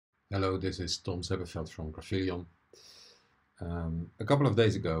Hello, this is Tom Zebbeveld from Graphileon. A couple of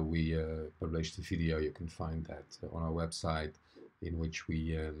days ago we published a video, you can find that on our website, in which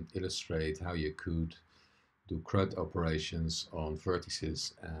we illustrate how you could do CRUD operations on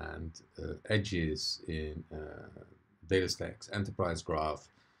vertices and edges in DataStax Enterprise Graph.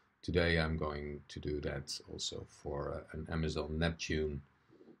 Today I'm going to do that also for an Amazon Neptune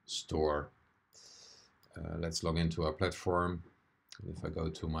store. Let's log into our platform. If I go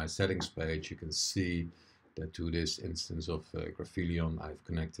to my settings page, you can see that to this instance of Graphileon, I've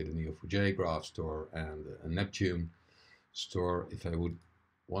connected a Neo4j graph store and a Neptune store. If I would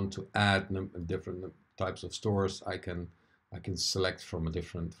want to add different types of stores, I can select from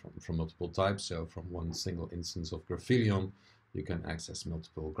multiple types. So from one single instance of Graphileon, you can access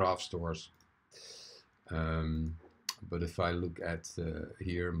multiple graph stores. But if I look at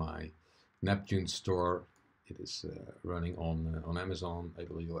here my Neptune store, it is running on Amazon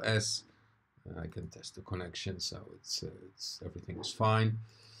AWS. I can test the connection, so everything is fine.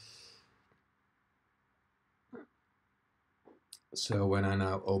 So when I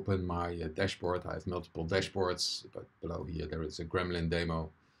now open my dashboard, I have multiple dashboards, but below here there is a Gremlin demo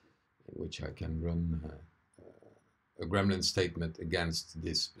in which I can run a Gremlin statement against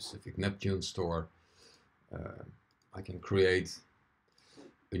this specific Neptune store. I can create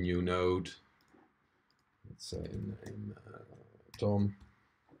a new node. Let's say in Tom,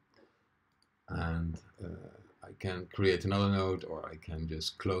 and I can create another node, or I can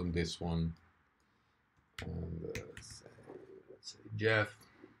just clone this one and let's say Jeff,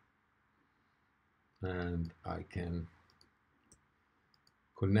 and I can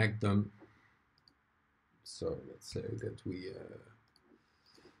connect them. So let's say that we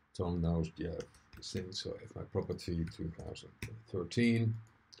Tom knows Jeff since, so I have my property 2013.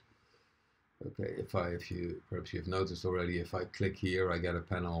 Okay, perhaps you've noticed already, if I click here, I get a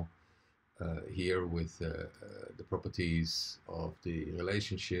panel here with the properties of the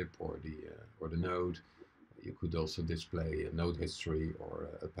relationship or the node. You could also display a node history or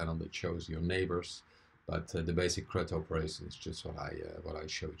a panel that shows your neighbors, but the basic CRUD operation is just what I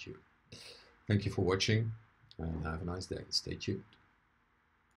showed you. Thank you for watching, and have a nice day. Stay tuned.